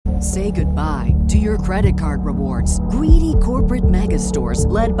Say goodbye to your credit card rewards. Greedy corporate mega stores,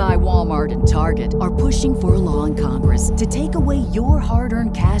 led by Walmart and Target, are pushing for a law in Congress to take away your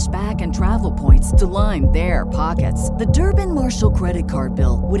hard-earned cash back and travel points to line their pockets. The Durbin-Marshall credit card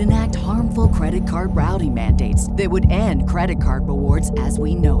bill would enact harmful credit card routing mandates that would end credit card rewards as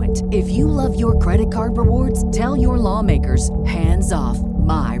we know it. If you love your credit card rewards, tell your lawmakers, hands off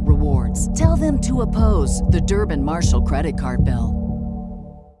my rewards. Tell them to oppose the Durbin-Marshall credit card bill.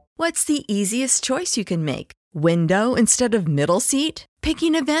 What's the easiest choice you can make? Window instead of middle seat?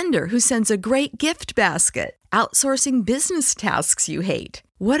 Picking a vendor who sends a great gift basket? Outsourcing business tasks you hate?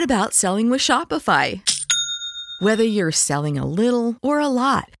 What about selling with Shopify? Whether you're selling a little or a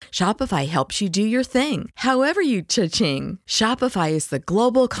lot, Shopify helps you do your thing, however you cha-ching. Shopify is the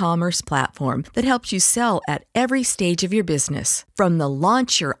global commerce platform that helps you sell at every stage of your business. From the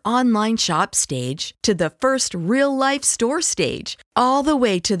launch your online shop stage to the first real-life store stage, all the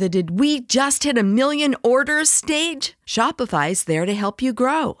way to the did we just hit 1 million orders stage. Shopify's there to help you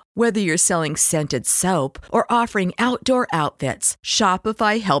grow. Whether you're selling scented soap or offering outdoor outfits,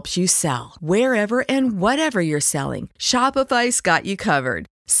 Shopify helps you sell. Wherever and whatever you're selling, Shopify's got you covered.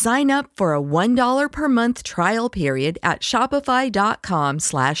 Sign up for a $1 per month trial period at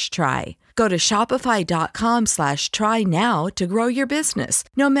shopify.com/try. Go to shopify.com/try now to grow your business,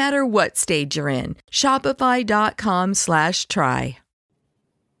 no matter what stage you're in. Shopify.com/try.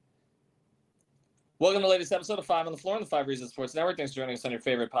 Welcome to the latest episode of 5 on the Floor on the 5 Reasons Sports Network. Thanks for joining us on your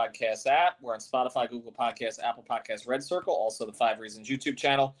favorite podcast app. We're on Spotify, Google Podcasts, Apple Podcasts, Red Circle, also the 5 Reasons YouTube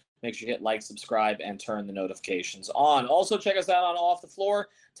channel. Make sure you hit like, subscribe, and turn the notifications on. Also, check us out on Off the Floor.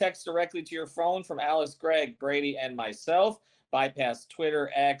 Text directly to your phone from Alex, Greg, Brady, and myself. Bypass Twitter,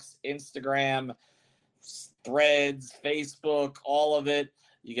 X, Instagram, Threads, Facebook, all of it.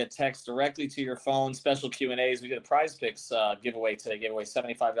 You get text directly to your phone. Special Q&As. We did a Prize Picks giveaway today. Gave away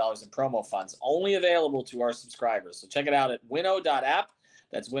 $75 in promo funds. Only available to our subscribers. So check it out at winnow.app.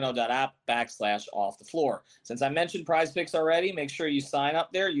 That's winnow.app/off the floor. Since I mentioned Prize Picks already, make sure you sign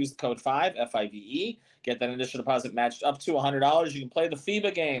up there. Use the code 5, F-I-V-E. Get that initial deposit matched up to $100. You can play the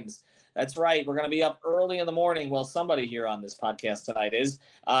FIBA games. That's right. We're going to be up early in the morning. Well, somebody here on this podcast tonight is.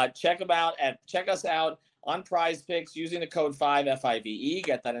 Check us out on Prize Picks using the code 5, F-I-V-E.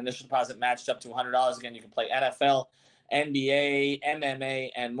 Get that initial deposit matched up to $100. Again, you can play NFL, NBA, MMA,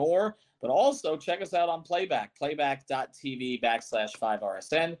 and more. But also check us out on Playback,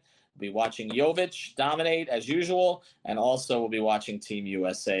 playback.tv/5RSN. We'll be watching Jovic dominate as usual, and also we'll be watching Team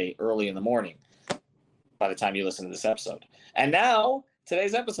USA early in the morning by the time you listen to this episode. And now,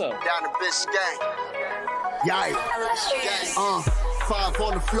 today's episode. Down the bitch gang. Yikes. 5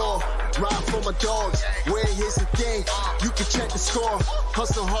 on the floor, ride for my dogs. Where here's the thing, you can check the score.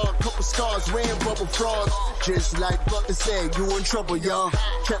 Hustle hard, couple scars, wearing bubble frogs. Just like Bucket said, you in trouble, y'all.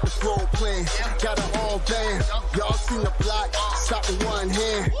 Kept the flow playing, got it all banned. Y'all seen the block, stop with one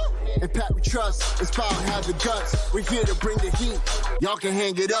hand. And Pat we trust, it's power, have the guts. We're here to bring the heat, y'all can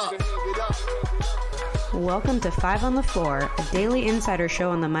hang it up. Welcome to 5 on the Floor, a daily insider show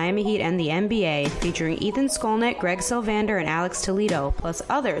on the Miami Heat and the NBA, featuring Ethan Skolnick, Greg Sylvander, and Alex Toledo, plus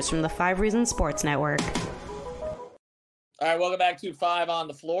others from the 5 Reasons Sports Network. All right, welcome back to 5 on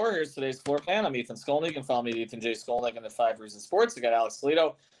the Floor. Here's today's floor plan. I'm Ethan Skolnick. You can follow me at Ethan J. Skolnick on the 5 Reasons Sports. We got Alex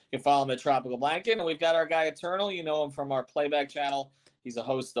Toledo. You can follow him at Tropical Blanket. And we've got our guy Eternal. You know him from our Playback channel. He's a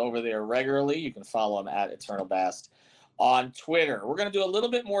host over there regularly. You can follow him at Eternal Bast on Twitter. We're going to do a little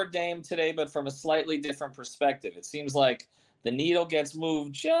bit more Dame today, but from a slightly different perspective. It seems like the needle gets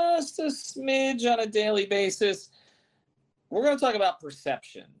moved just a smidge on a daily basis. We're going to talk about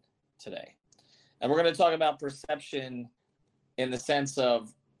perception today. And we're going to talk about perception in the sense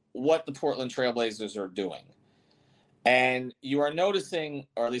of what the Portland Trailblazers are doing. And you are noticing,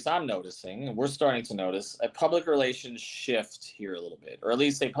 or at least I'm noticing, and we're starting to notice, a public relations shift here a little bit, or at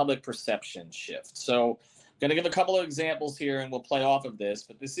least a public perception shift. So going to give a couple of examples here, and we'll play off of this,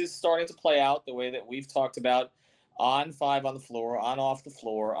 but this is starting to play out the way that we've talked about on 5 on the Floor, on Off the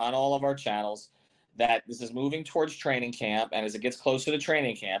Floor, on all of our channels, that this is moving towards training camp, and as it gets closer to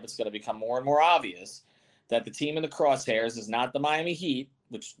training camp, it's going to become more and more obvious that the team in the crosshairs is not the Miami Heat,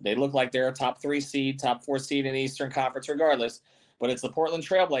 which they look like they're a top 3 seed, top 4 seed in the Eastern Conference regardless, but it's the Portland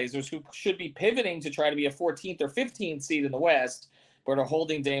Trailblazers who should be pivoting to try to be a 14th or 15th seed in the West, but are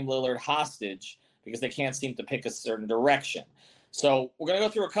holding Dame Lillard hostage because they can't seem to pick a certain direction. So we're going to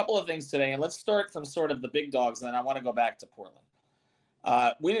go through a couple of things today, and let's start from sort of the big dogs, and then I want to go back to Portland.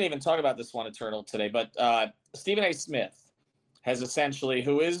 We didn't even talk about this one, Eternal, today, but Stephen A. Smith has essentially,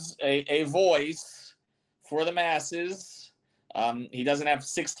 who is a voice for the masses. He doesn't have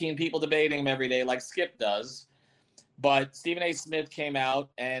 16 people debating him every day like Skip does, But Stephen A. Smith came out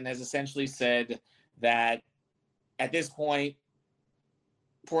and has essentially said that at this point,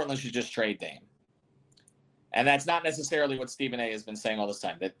 Portland should just trade Dame. And that's not necessarily what Stephen A. has been saying all this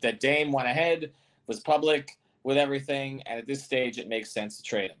time. That Dame went ahead, was public with everything, and at this stage, it makes sense to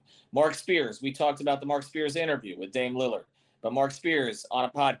trade him. Mark Spears, we talked about the Mark Spears interview with Dame Lillard, but Mark Spears on a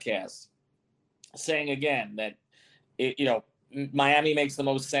podcast saying again that Miami makes the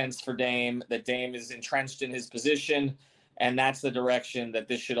most sense for Dame, that Dame is entrenched in his position, and that's the direction that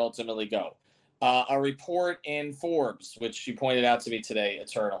this should ultimately go. A report in Forbes, which you pointed out to me today,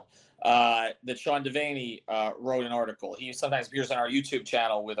 Eternal, that Sean Devaney wrote an article. He sometimes appears on our YouTube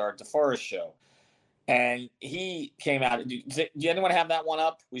channel with our DeForest show. And he came out. Do anyone have that one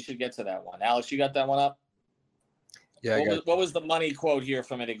up? We should get to that one. Alex, you got that one up? Yeah. What was the money quote here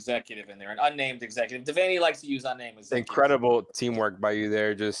from an executive in there, an unnamed executive? Devaney likes to use unnamed executives. Incredible teamwork by you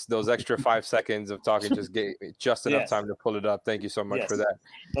there. Just those extra 5 seconds of talking just gave me just enough time to pull it up. Thank you so much for that.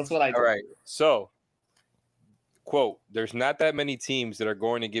 That's what I do. All right. So, quote, there's not that many teams that are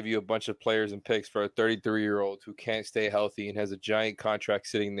going to give you a bunch of players and picks for a 33-year-old who can't stay healthy and has a giant contract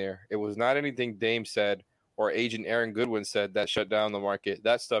sitting there. It was not anything Dame said or agent Aaron Goodwin said that shut down the market.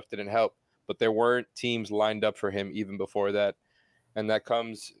 That stuff didn't help. But there weren't teams lined up for him even before that. And that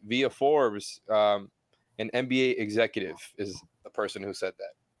comes via Forbes. An NBA executive is the person who said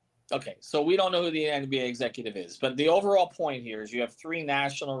that. Okay, so we don't know who the NBA executive is. But the overall point here is you have 3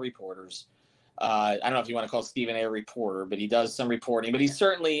 national reporters. I don't know if you want to call Stephen A. reporter, but he does some reporting. But he's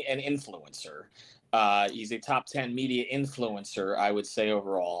certainly an influencer. He's a top 10 media influencer, I would say,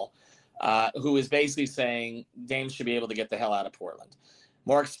 overall, who is basically saying Dame should be able to get the hell out of Portland.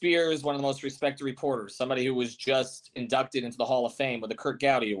 Mark Spears, one of the most respected reporters, somebody who was just inducted into the Hall of Fame with the Kurt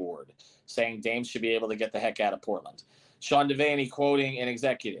Gowdy Award, saying Dame should be able to get the heck out of Portland. Sean Devaney quoting an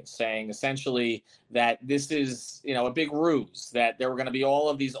executive saying essentially that this is, a big ruse, that there were going to be all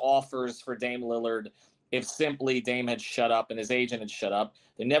of these offers for Dame Lillard if simply Dame had shut up and his agent had shut up.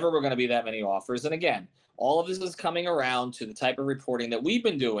 There never were going to be that many offers. And again, all of this is coming around to the type of reporting that we've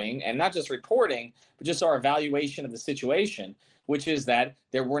been doing, and not just reporting, but just our evaluation of the situation, which is that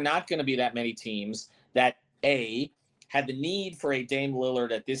there were not going to be that many teams that, A, had the need for a Dame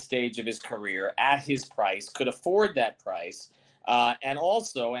Lillard at this stage of his career at his price, could afford that price. And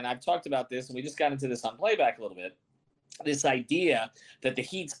also, and I've talked about this, and we just got into this on Playback a little bit, this idea that the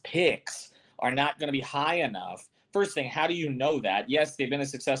Heat's picks are not going to be high enough. First thing, how do you know that? Yes, they've been a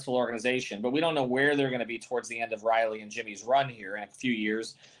successful organization, but we don't know where they're going to be towards the end of Riley and Jimmy's run here in a few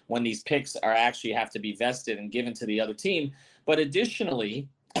years when these picks are actually have to be vested and given to the other team. But additionally,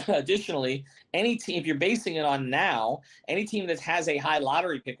 any team, if you're basing it on now, any team that has a high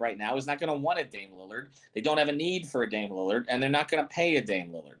lottery pick right now is not going to want a Dame Lillard. They don't have a need for a Dame Lillard, and they're not going to pay a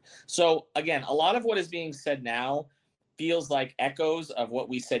Dame Lillard. So, again, a lot of what is being said now feels like echoes of what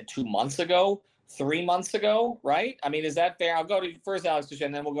we said 2 months ago, 3 months ago, right? I mean, is that fair? I'll go to first Alex,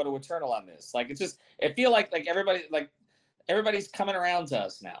 and then we'll go to Eternal on this. It feel like everybody's coming around to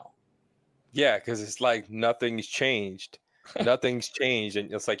us now. Yeah, because it's like nothing's changed. Nothing's changed.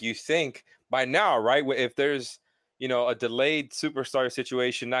 And it's like you think by now, right? If there's, a delayed superstar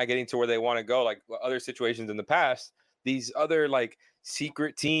situation not getting to where they want to go, like other situations in the past, these other like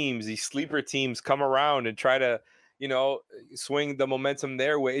secret teams, these sleeper teams come around and try to, swing the momentum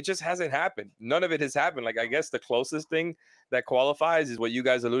their way. It just hasn't happened. None of it has happened. Like, I guess the closest thing that qualifies is what you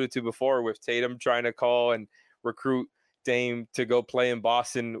guys alluded to before with Tatum trying to call and recruit Dame to go play in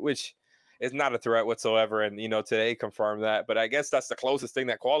Boston, which is not a threat whatsoever. And, today confirmed that. But I guess that's the closest thing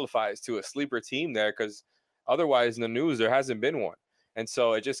that qualifies to a sleeper team there, because otherwise in the news, there hasn't been one. And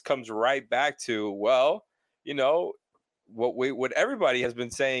so it just comes right back to, well, what everybody has been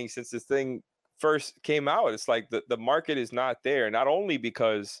saying since this thing first came out. It's like the market is not there, not only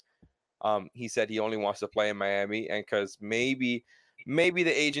because he said he only wants to play in Miami and because maybe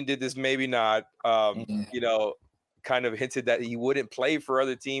the agent did this, maybe not, kind of hinted that he wouldn't play for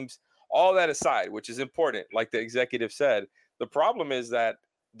other teams. All that aside, which is important, like the executive said, the problem is that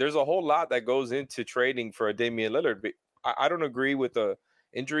there's a whole lot that goes into trading for a Damian Lillard. But I don't agree with the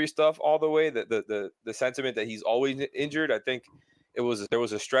injury stuff all the way. The sentiment that he's always injured. I think there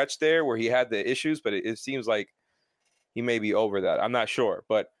was a stretch there where he had the issues, but it seems like he may be over that. I'm not sure,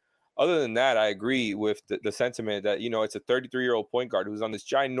 but other than that, I agree with the sentiment that it's a 33-year-old point guard who's on this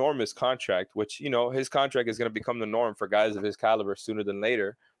ginormous contract, which his contract is going to become the norm for guys of his caliber sooner than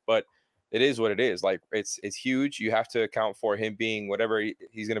later. But it is what it is. Like it's huge. You have to account for him being whatever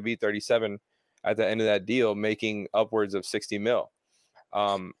he's going to be, 37 at the end of that deal, making upwards of $60 million.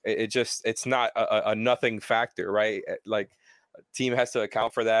 It's not a nothing factor, right? Like a team has to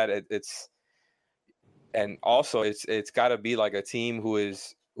account for that. And also, it's got to be like a team who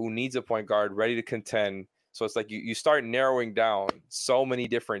needs a point guard ready to contend. So it's like you start narrowing down so many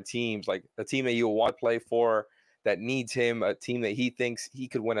different teams, like a team that you want to play for that needs him, a team that he thinks he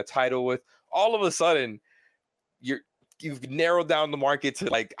could win a title with. All of a sudden, you've narrowed down the market to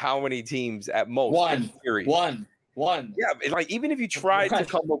like how many teams at most? One. Yeah, like even if you tried to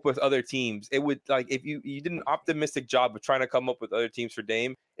come up with other teams, it would like if you did an optimistic job of trying to come up with other teams for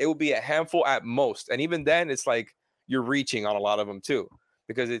Dame, it would be a handful at most. And even then, it's like you're reaching on a lot of them too,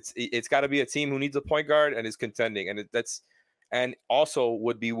 because it's got to be a team who needs a point guard and is contending, and also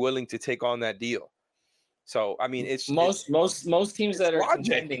would be willing to take on that deal. So I mean, most teams that are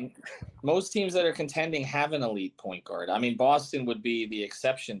contending. Most teams that are contending have an elite point guard. I mean, Boston would be the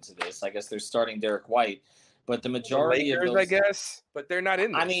exception to this. I guess they're starting Derek White. But the majority Lakers, of those, I guess, but they're not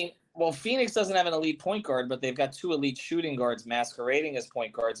in this. I mean, well, Phoenix doesn't have an elite point guard, but they've got 2 elite shooting guards masquerading as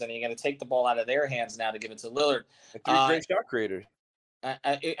point guards, and you're going to take the ball out of their hands now to give it to Lillard. 3 great shot creators.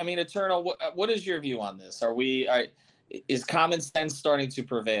 I mean, Eternal, what is your view on this? Is common sense starting to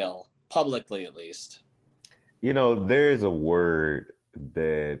prevail, publicly at least? You know, there's a word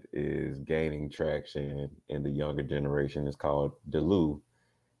that is gaining traction in the younger generation. It's called delu,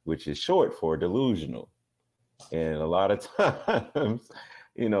 which is short for delusional. And a lot of times,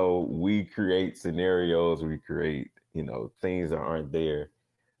 you know, we create scenarios, we create, you know, things that aren't there.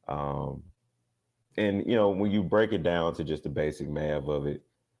 And, you know, when you break it down to just the basic math of it,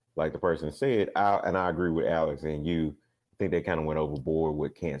 like the person said, I agree with Alex and you, I think they kind of went overboard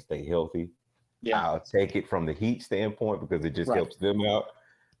with can't stay healthy. Yeah. I'll take it from the Heat standpoint because it just helps them out.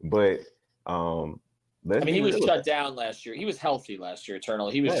 But he was shut down last year. He was healthy last year, Eternal.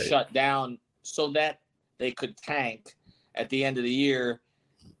 He was shut down so that they could tank at the end of the year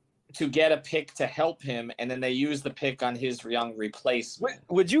to get a pick to help him, and then they used the pick on his young replacement.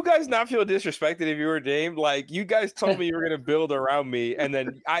 Would you guys not feel disrespected if you were Dame? Like, you guys told me you were going to build around me, and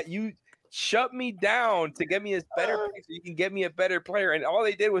then you shut me down to get me a better pick so you can get me a better player, and all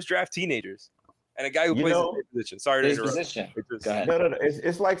they did was draft teenagers and a guy who plays his position. Sorry to interrupt. Go ahead. No.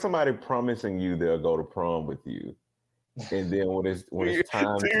 It's like somebody promising you they'll go to prom with you, and then when it's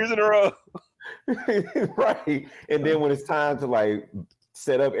time 2 years in a row. Right. And then when it's time to like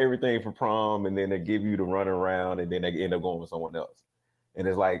set up everything for prom, and then they give you the run around, and then they end up going with someone else. And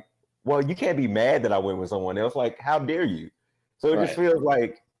it's like, well, you can't be mad that I went with someone else. Like, how dare you? So it just feels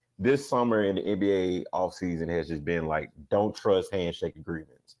like this summer in the NBA offseason has just been like, don't trust handshake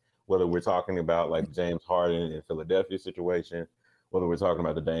agreements. Whether we're talking about like James Harden in Philadelphia situation, whether we're talking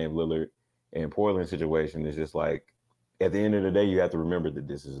about the Dame Lillard and Portland situation, it's just like, at the end of the day, you have to remember that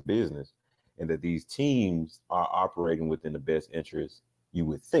this is business. And that these teams are operating within the best interest, you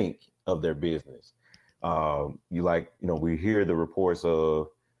would think, of their business. We hear the reports of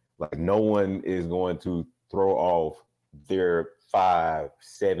like no one is going to throw off their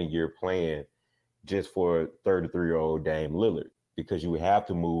 5-7 year plan just for 33-year-old Dame Lillard, because you would have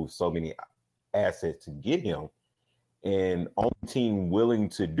to move so many assets to get him. And only team willing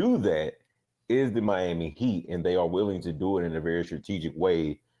to do that is the Miami Heat, and they are willing to do it in a very strategic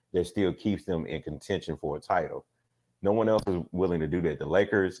way that still keeps them in contention for a title. No one else is willing to do that. The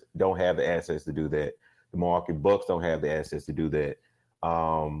Lakers don't have the assets to do that. The Milwaukee Bucks don't have the assets to do that.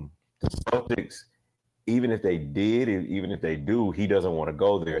 The Celtics, even if they did, even if they do, he doesn't want to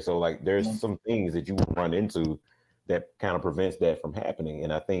go there. So like there's some things that you will run into that kind of prevents that from happening.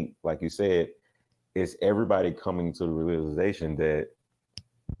 And I think, like you said, it's everybody coming to the realization that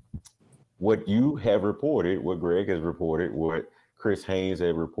what you have reported, what Greg has reported, what Chris Haynes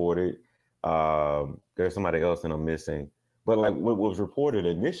had reported. There's somebody else that I'm missing. But like what was reported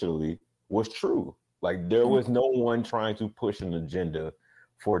initially was true. Like there was no one trying to push an agenda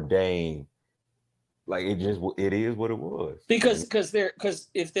for Dame. Like it is what it was. Because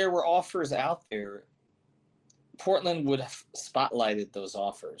if there were offers out there, Portland would have spotlighted those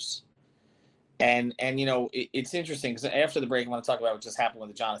offers. And you know, it's interesting because after the break, I want to talk about what just happened with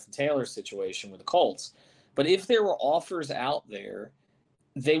the Jonathan Taylor situation with the Colts. But if there were offers out there,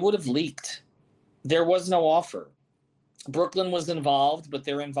 they would have leaked. There was no offer. Brooklyn was involved, but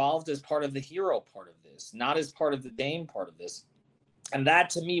they're involved as part of the hero part of this, not as part of the Dame part of this. And that,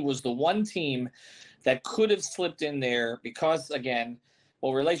 to me, was the one team that could have slipped in there because, again,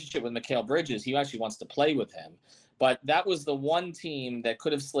 relationship with Mikal Bridges, he actually wants to play with him. But that was the one team that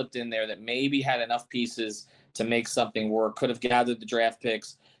could have slipped in there that maybe had enough pieces to make something work, could have gathered the draft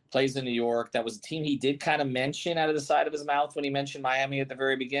picks, plays in New York. That was a team he did kind of mention out of the side of his mouth when he mentioned Miami at the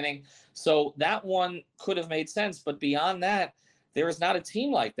very beginning. So that one could have made sense. But beyond that, there is not a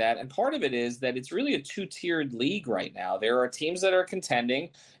team like that. And part of it is that it's really a two-tiered league right now. There are teams that are contending,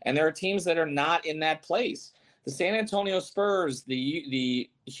 and there are teams that are not in that place. The San Antonio Spurs, the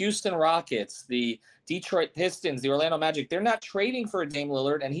Houston Rockets, the Detroit Pistons, the Orlando Magic, they're not trading for a Dame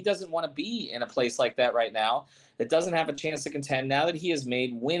Lillard, and he doesn't want to be in a place like that right now that doesn't have a chance to contend now that he has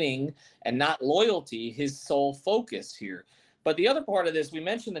made winning and not loyalty his sole focus here. But the other part of this, we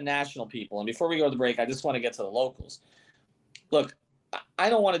mentioned the national people, and before we go to the break, I just want to get to the locals. Look, I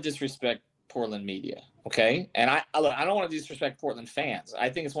don't want to disrespect Portland media, okay? And I don't want to disrespect Portland fans. I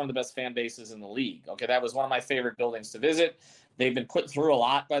think it's one of the best fan bases in the league, okay? That was one of my favorite buildings to visit. They've been put through a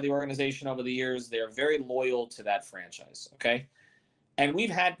lot by the organization over the years. They're very loyal to that franchise, okay? And we've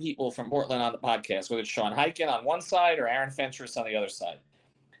had people from Portland on the podcast, whether it's Sean Hyken on one side or Aaron Fentress on the other side.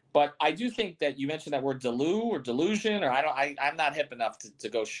 But I do think that you mentioned that word delusion, or I'm not hip enough to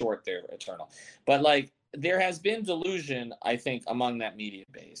go short there, Eternal. But like, there has been delusion, I think, among that media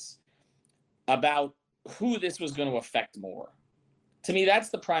base about who this was going to affect more. To me, that's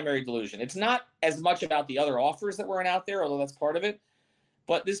the primary delusion. It's not as much about the other offers that weren't out there, although that's part of it.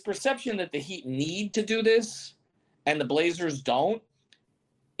 But this perception that the Heat need to do this and the Blazers don't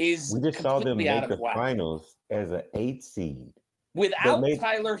is we just saw them completely out make of the whack. finals as an 8 seed. Without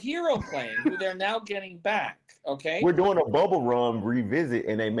Tyler Hero playing, who they're now getting back. Okay, we're doing a bubble run revisit,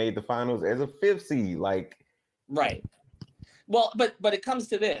 and they made the finals as a 5th seed. Like, right. Well, but it comes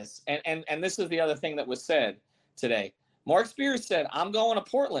to this, and this is the other thing that was said today. Mark Spears said, "I'm going to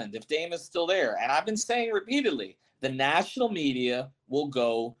Portland if Dame is still there," and I've been saying repeatedly, the national media will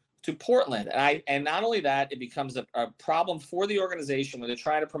go to Portland, and not only that, it becomes a problem for the organization when they're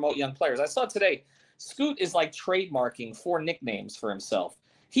trying to promote young players. I saw today, Scoot is like trademarking 4 nicknames for himself.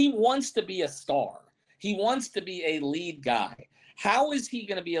 He wants to be a star. He wants to be a lead guy. How is he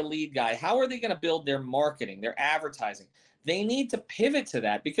going to be a lead guy? How are they going to build their marketing, their advertising? They need to pivot to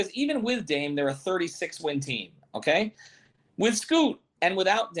that because even with Dame, they're a 36-win team, okay? With Scoot and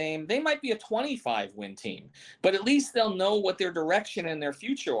without Dame, they might be a 25-win team, but at least they'll know what their direction and their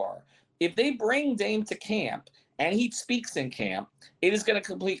future are. If they bring Dame to camp and he speaks in camp, it is going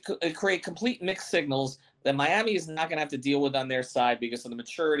to create complete mixed signals that Miami is not going to have to deal with on their side because of the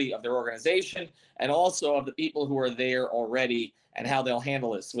maturity of their organization and also of the people who are there already and how they'll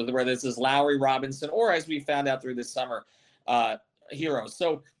handle this, whether this is Lowry, Robinson, or as we found out through this summer, heroes.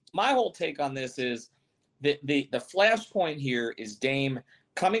 So my whole take on this is the flashpoint here is Dame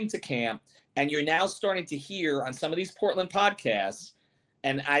coming to camp, and you're now starting to hear on some of these Portland podcasts,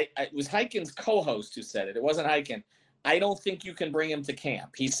 and it was Hyken's co-host who said it. It wasn't Hyken. I don't think you can bring him to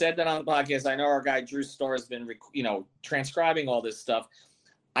camp. He said that on the podcast. I know our guy Drew Starr has been, transcribing all this stuff.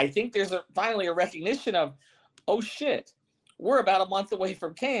 I think there's finally a recognition of, oh shit, we're about a month away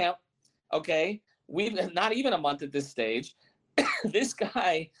from camp. Okay, we've not even a month at this stage. This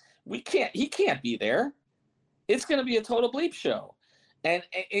guy, he can't be there. It's going to be a total bleep show, and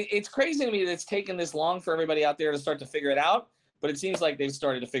it's crazy to me that it's taken this long for everybody out there to start to figure it out. But it seems like they've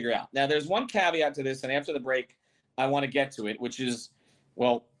started to figure it out. Now, there's one caveat to this, and after the break, I want to get to it, which is,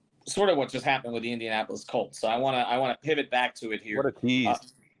 well, sort of what just happened with the Indianapolis Colts. So I want to pivot back to it here. What a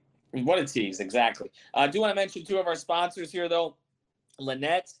tease. What a tease, exactly. I do want to mention 2 of our sponsors here, though.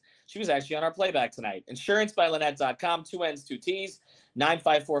 Lynette, she was actually on our playback tonight. InsuranceByLynette.com, 2 N's, 2 T's,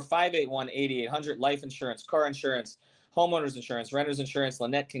 954-581-8800, life insurance, car insurance, homeowners insurance, renters insurance.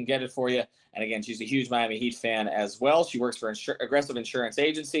 Lynette can get it for you. And again, she's a huge Miami Heat fan as well. She works for Aggressive Insurance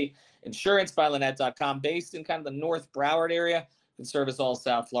Agency, InsuranceByLynette.com, based in kind of the North Broward area. Can service all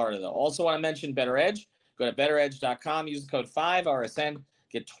South Florida, though. Also want to mention Better Edge. Go to BetterEdge.com. Use the code 5RSN.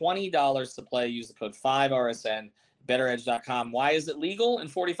 Get $20 to play. Use the code 5RSN. BetterEdge.com. Why is it legal in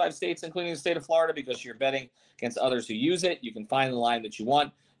 45 states, including the state of Florida? Because you're betting against others who use it. You can find the line that you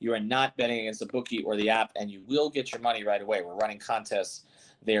want. You are not betting against the bookie or the app, and you will get your money right away. We're running contests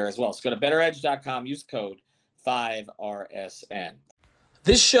there as well. So go to BetterEdge.com. Use code 5RSN.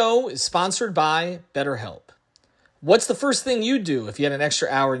 This show is sponsored by BetterHelp. What's the first thing you do if you had an extra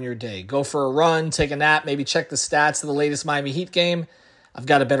hour in your day? Go for a run, take a nap, maybe check the stats of the latest Miami Heat game? I've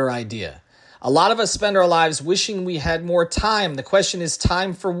got a better idea. A lot of us spend our lives wishing we had more time. The question is,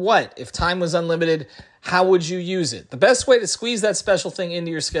 time for what? If time was unlimited, how would you use it? The best way to squeeze that special thing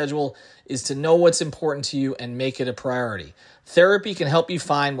into your schedule is to know what's important to you and make it a priority. Therapy can help you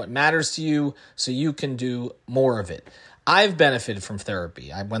find what matters to you so you can do more of it. I've benefited from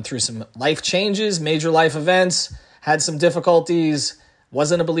therapy. I went through some life changes, major life events, had some difficulties.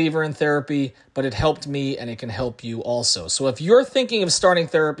 Wasn't a believer in therapy, but it helped me and it can help you also. So if you're thinking of starting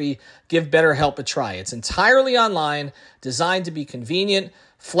therapy, give BetterHelp a try. It's entirely online, designed to be convenient,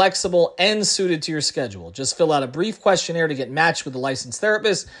 flexible, and suited to your schedule. Just fill out a brief questionnaire to get matched with a licensed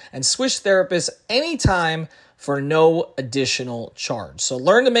therapist and switch therapists anytime for no additional charge. So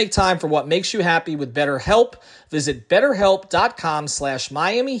learn to make time for what makes you happy with BetterHelp. Visit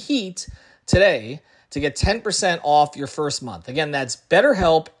BetterHelp.com/Miami Heat today to get 10% off your first month. Again, that's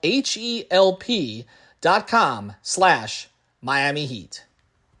BetterHelp, HELP.com/Miami Heat.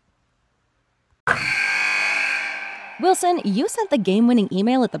 Wilson, you sent the game-winning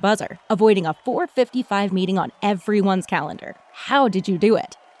email at the buzzer, avoiding a 4:55 meeting on everyone's calendar. How did you do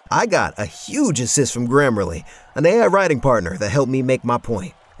it? I got a huge assist from Grammarly, an AI writing partner that helped me make my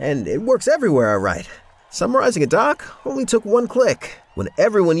point. And it works everywhere I write. Summarizing a doc only took one click. When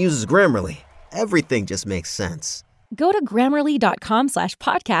everyone uses Grammarly, everything just makes sense. Go to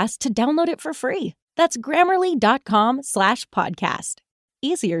Grammarly.com/podcast to download it for free. That's Grammarly.com/podcast.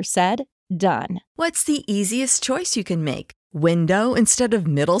 Easier said, done. What's the easiest choice you can make? Window instead of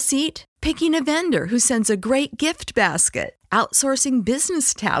middle seat? Picking a vendor who sends a great gift basket? Outsourcing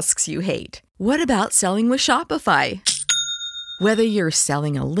business tasks you hate? What about selling with Shopify? Whether you're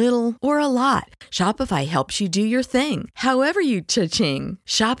selling a little or a lot, Shopify helps you do your thing, however you cha-ching.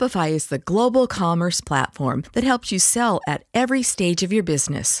 Shopify is the global commerce platform that helps you sell at every stage of your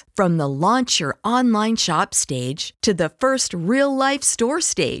business. From the launch your online shop stage to the first real-life store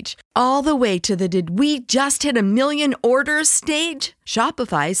stage, all the way to the did we just hit 1 million orders stage.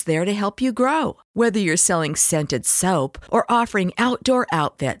 Shopify's there to help you grow. Whether you're selling scented soap or offering outdoor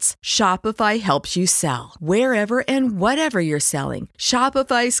outfits, Shopify helps you sell. Wherever and whatever you're selling,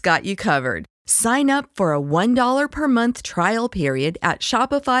 Shopify's got you covered. Sign up for a $1 per month trial period at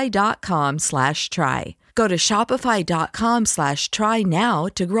shopify.com/try. Go to shopify.com/try now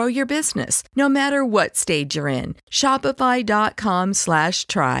to grow your business, no matter what stage you're in.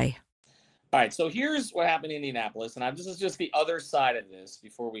 Shopify.com/try. All right, so here's what happened in Indianapolis, and this is just the other side of this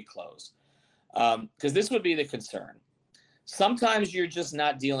before we close, because this would be the concern. Sometimes you're just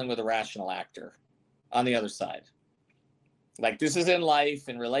not dealing with a rational actor on the other side. Like this is in life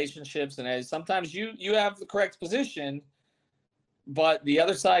and relationships, and sometimes you have the correct position, but the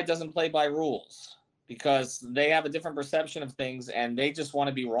other side doesn't play by rules because they have a different perception of things and they just want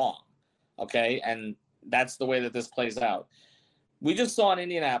to be wrong, okay? And that's the way that this plays out. We just saw in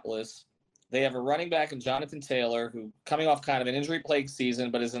Indianapolis, they have a running back in Jonathan Taylor who coming off kind of an injury-plagued season,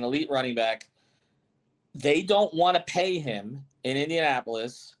 but is an elite running back. They don't want to pay him in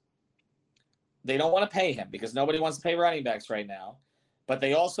Indianapolis. They don't want to pay him because nobody wants to pay running backs right now. But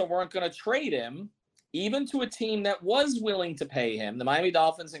they also weren't going to trade him even to a team that was willing to pay him. The Miami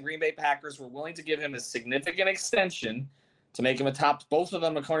Dolphins and Green Bay Packers were willing to give him a significant extension to make him a top, both of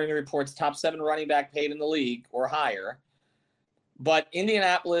them, according to reports, top 7 running back paid in the league or higher. But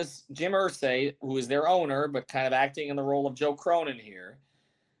Indianapolis, Jim Irsay, who is their owner, but kind of acting in the role of Joe Cronin here,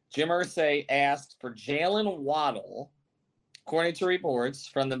 Jim Irsay asked for Jalen Waddle, according to reports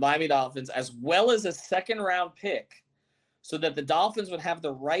from the Miami Dolphins, as well as a second-round pick, so that the Dolphins would have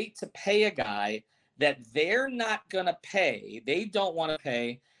the right to pay a guy that they're not going to pay, they don't want to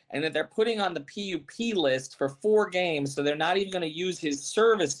pay, and that they're putting on the PUP list for 4 games, so they're not even going to use his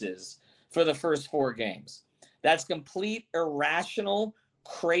services for the first 4 games. That's complete irrational,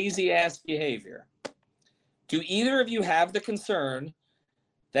 crazy-ass behavior. Do either of you have the concern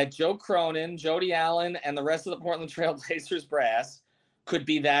that Joe Cronin, Jody Allen, and the rest of the Portland Trail Blazers brass could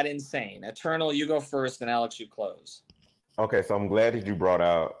be that insane? Eternal, you go first, and Alex, you close. Okay, so I'm glad that you brought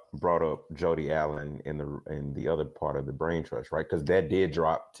up Jody Allen in the other part of the brain trust, right? Because that did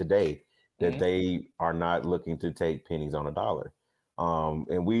drop today that they are not looking to take pennies on a dollar.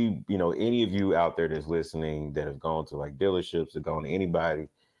 And we, any of you out there that's listening that have gone to like dealerships or gone to anybody,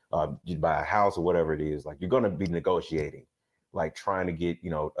 you buy a house or whatever it is, like you're going to be negotiating, like trying to get,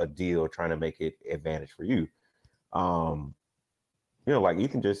 a deal, trying to make it advantage for you. Like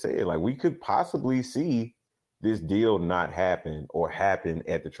Ethan just said, like we could possibly see this deal not happen or happen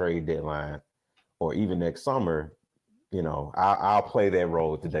at the trade deadline or even next summer. I'll play that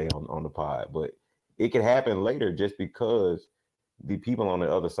role today on the pod, but it could happen later just because the people on the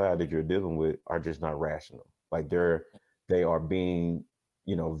other side that you're dealing with are just not rational. Like they are being,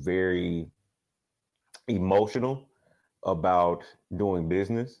 very emotional about doing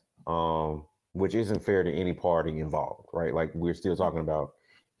business, which isn't fair to any party involved, right? Like we're still talking about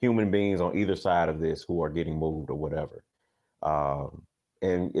human beings on either side of this who are getting moved or whatever.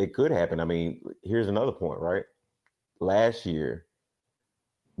 And it could happen. I mean, here's another point, right? Last year,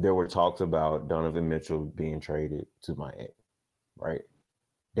 there were talks about Donovan Mitchell being traded to Miami, right?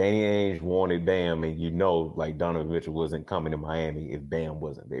 Danny Ainge wanted Bam, and like Donovan Mitchell wasn't coming to Miami if Bam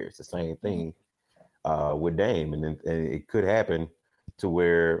wasn't there. It's the same thing with Dame, and it could happen to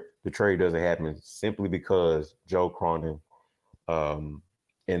where the trade doesn't happen simply because Joe Cronin and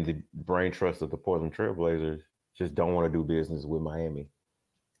the brain trust of the Portland Trailblazers just don't want to do business with Miami.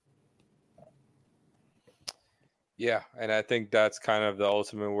 Yeah, and I think that's kind of the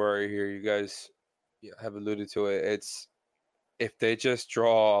ultimate worry here. You guys have alluded to it. It's if they just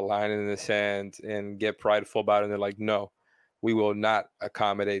draw a line in the sand and get prideful about it, and they're like, no, we will not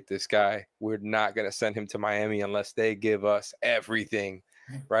accommodate this guy. We're not going to send him to Miami unless they give us everything,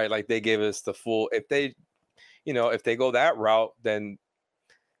 right? Like they give us the full. If they go that route, then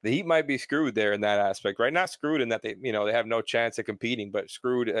the Heat might be screwed there in that aspect, right? Not screwed in that they have no chance of competing, but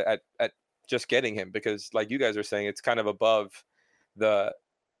screwed at just getting him, because like you guys are saying, it's kind of above the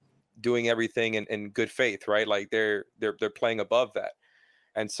doing everything in good faith, right? Like they're playing above that.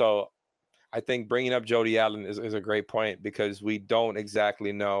 And so I think bringing up Jody Allen is a great point, because we don't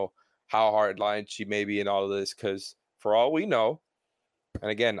exactly know how hard-lined she may be in all of this, because for all we know,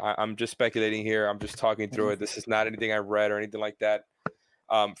 and again, I'm just speculating here, I'm just talking through it, this is not anything I read or anything like that.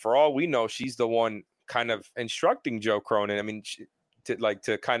 For all we know, she's the one kind of instructing Joe Cronin. I mean,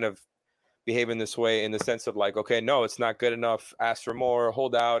 to kind of behave in this way, in the sense of like, okay, no, it's not good enough, ask for more,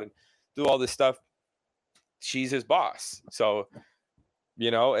 hold out, and do all this stuff. She's his boss. So,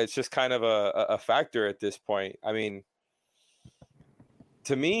 it's just kind of a factor at this point. I mean,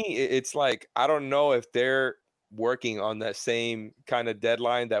 to me, it's like, I don't know if they're working on that same kind of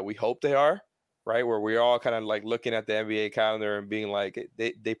deadline that we hope they are, right? Where we're all kind of like looking at the NBA calendar and being like,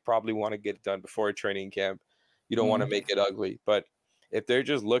 they probably want to get it done before training camp. You don't want to make it ugly. But if they're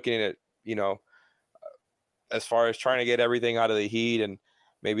just looking at it, as far as trying to get everything out of the Heat, and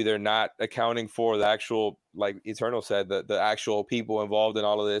maybe they're not accounting for the actual, like Eternal said, the actual people involved in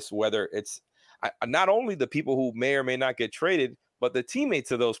all of this, whether it's not only the people who may or may not get traded, but the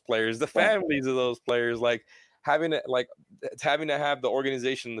teammates of those players, the families of those players, like having to have the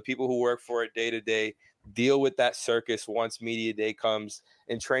organization, the people who work for it day to day, deal with that circus once media day comes.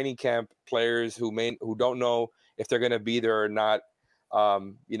 In training camp, players who don't know if they're going to be there or not.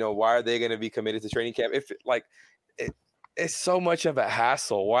 Why are they going to be committed to training camp? It's so much of a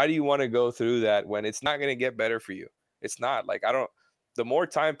hassle. Why do you want to go through that when it's not going to get better for you? It's not. Like, the more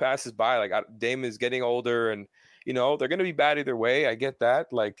time passes by, like Dame is getting older, and they're going to be bad either way. I get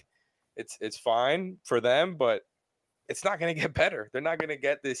that. Like, it's fine for them, but it's not going to get better. They're not going to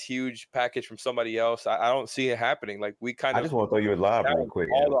get this huge package from somebody else. I don't see it happening. Like, I just want to throw you a lob real quick.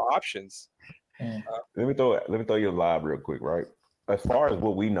 All the options. Let me throw you a lob real quick, right? As far as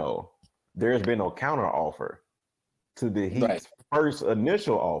what we know, there's been no counter offer to the Heat's first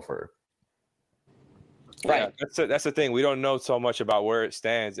initial offer. Right. Yeah, that's the thing. We don't know so much about where it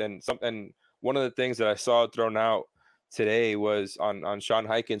stands. And one of the things that I saw thrown out today was on Sean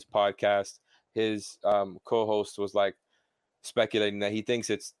Highkin's podcast. His co-host was like speculating that he thinks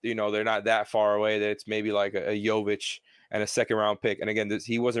it's, they're not that far away, that it's maybe like a Jovic and a second round pick. And again,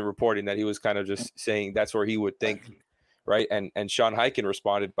 he wasn't reporting that. He was kind of just saying that's where he would think. Right. And Sean Highkin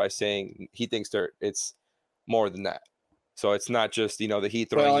responded by saying he thinks it's more than that. So it's not just, the Heat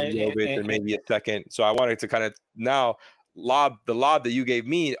throwing in Jovic and maybe a second. So I wanted to kind of now lob that you gave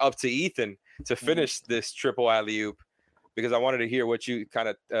me up to Ethan to finish this triple alley-oop, because I wanted to hear what you kind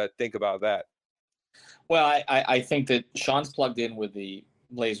of think about that. Well, I think that Sean's plugged in with the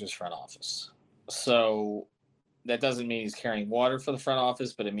Blazers front office. So that doesn't mean he's carrying water for the front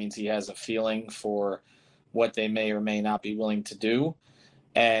office, but it means he has a feeling for what they may or may not be willing to do.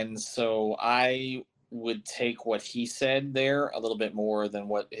 And so I would take what he said there a little bit more than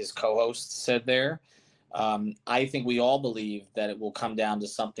what his co-host said there. I think we all believe that it will come down to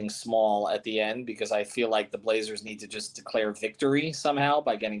something small at the end, because I feel like the Blazers need to just declare victory somehow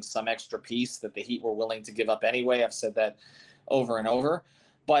by getting some extra piece that the Heat were willing to give up anyway. I've said that over and over.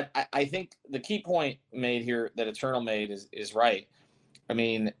 But I think the key point made here that Eternal made is right. I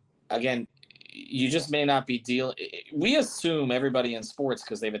mean, again, you just may not be dealing. We assume everybody in sports,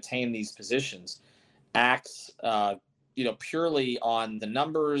 because they've attained these positions, acts, purely on the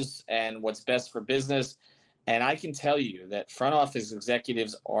numbers and what's best for business. And I can tell you that front office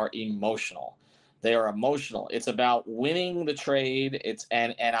executives are emotional. They are emotional. It's about winning the trade.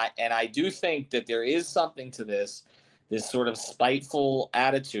 And I do think that there is something to this sort of spiteful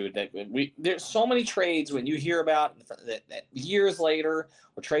attitude that there's so many trades when you hear about that years later,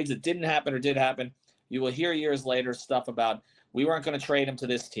 or trades that didn't happen or did happen, you will hear years later stuff about, we weren't going to trade him to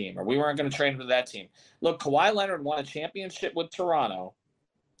this team, or we weren't going to trade him to that team. Look, Kawhi Leonard won a championship with Toronto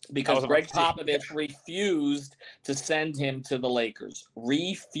because Greg Popovich refused to send him to the Lakers.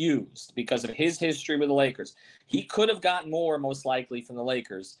 Refused because of his history with the Lakers. He could have gotten more, most likely, from the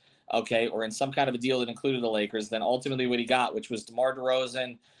Lakers, okay, or in some kind of a deal that included the Lakers than ultimately what he got, which was DeMar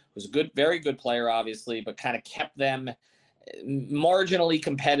DeRozan, who's a good, very good player, obviously, but kind of kept them marginally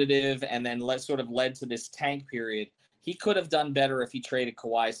competitive and then sort of led to this tank period. He could have done better if he traded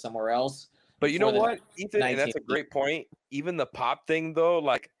Kawhi somewhere else. But you know what, Ethan, and that's a great point. Even the Pop thing, though,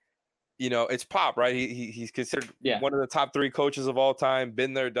 like, you know, it's Pop, right? He's considered one of the top 3 coaches of all time,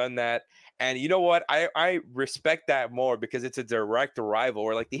 been there, done that. And you know what? I respect that more because it's a direct rival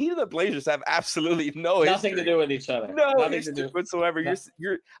where, like, the Heat and the Blazers have absolutely nothing to do with each other. Nothing to do whatsoever.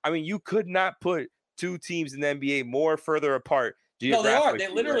 No. You could not put 2 teams in the NBA more further apart. No, they are.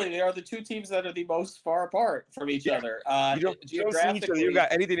 They are the 2 teams that are the most far apart from each other. You don't see each other. You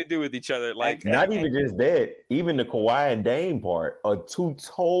got anything to do with each other. Like, not even just that. Even the Kawhi and Dame part are 2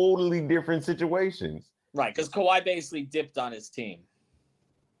 totally different situations. Right, because Kawhi basically dipped on his team.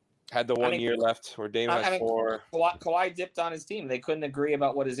 Had the 1 year left, or Dame has 4. Kawhi dipped on his team. They couldn't agree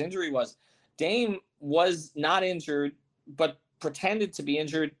about what his injury was. Dame was not injured, but pretended to be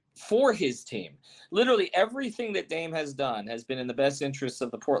injured for his team. Literally everything that Dame has done has been in the best interests of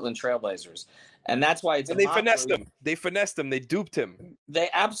the Portland Trailblazers. And that's why they finessed him. They finessed him. They duped him. They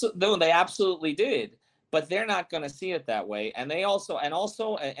absolutely did. But they're not going to see it that way. And they also,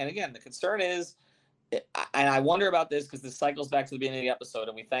 and again, the concern is, and I wonder about this because this cycles back to the beginning of the episode,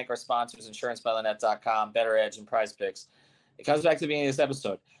 and we thank our sponsors, InsuranceByTheNet.com, Better Edge, and Prize Picks. It comes back to the beginning of this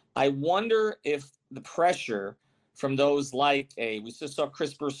episode. I wonder if the pressure from those like we just saw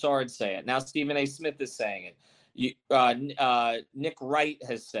Chris Broussard say it. Now Stephen A. Smith is saying it. Nick Wright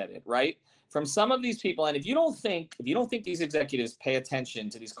has said it, right? From some of these people, and if you don't think these executives pay attention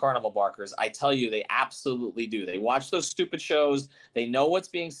to these carnival barkers, I tell you they absolutely do. They watch those stupid shows. They know what's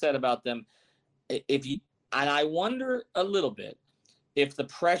being said about them. And I wonder a little bit if the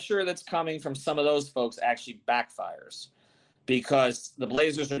pressure that's coming from some of those folks actually backfires, because the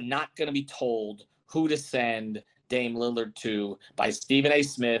Blazers are not going to be told who to send Dame Lillard to by Stephen A.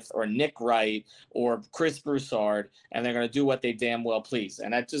 Smith or Nick Wright or Chris Broussard, and they're going to do what they damn well please.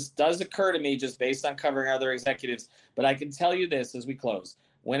 And that just does occur to me just based on covering other executives. But I can tell you this as we close.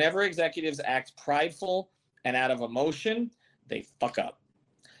 Whenever executives act prideful and out of emotion, they fuck up.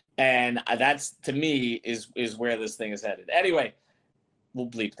 And that's, to me, is where this thing is headed. Anyway, we'll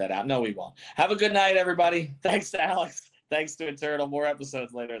bleep that out. No, we won't. Have a good night, everybody. Thanks to Alex. Thanks to Eternal. More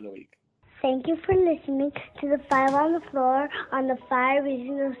episodes later in the week. Thank you for listening to the 5 on the Floor on the 5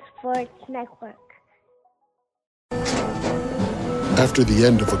 Regional Sports Network. After the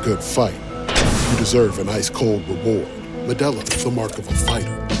end of a good fight, you deserve an ice-cold reward. Modelo, the mark of a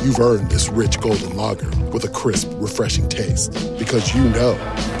fighter. You've earned this rich golden lager with a crisp, refreshing taste. Because you know,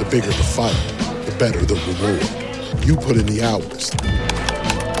 the bigger the fight, the better the reward. You put in the hours,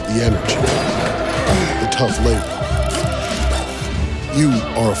 the energy, the tough labor. You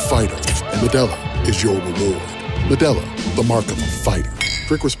are a fighter, and Modelo is your reward. Modelo, the mark of a fighter.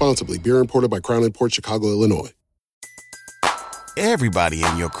 Drink responsibly. Beer imported by Crown Imports, Chicago, Illinois. Everybody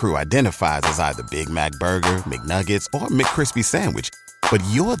in your crew identifies as either Big Mac Burger, McNuggets, or McCrispy Sandwich. But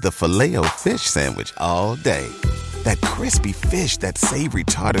you're the Filet-O-Fish Sandwich all day. That crispy fish, that savory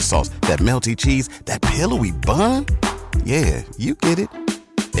tartar sauce, that melty cheese, that pillowy bun. Yeah, you get it.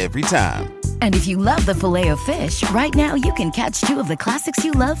 Every time. And if you love the Filet-O-Fish, right now you can catch 2 of the classics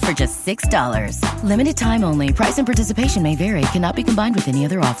you love for just $6. Limited time only. Price and participation may vary. Cannot be combined with any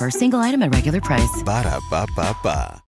other offer. Single item at regular price. Ba-da-ba-ba-ba.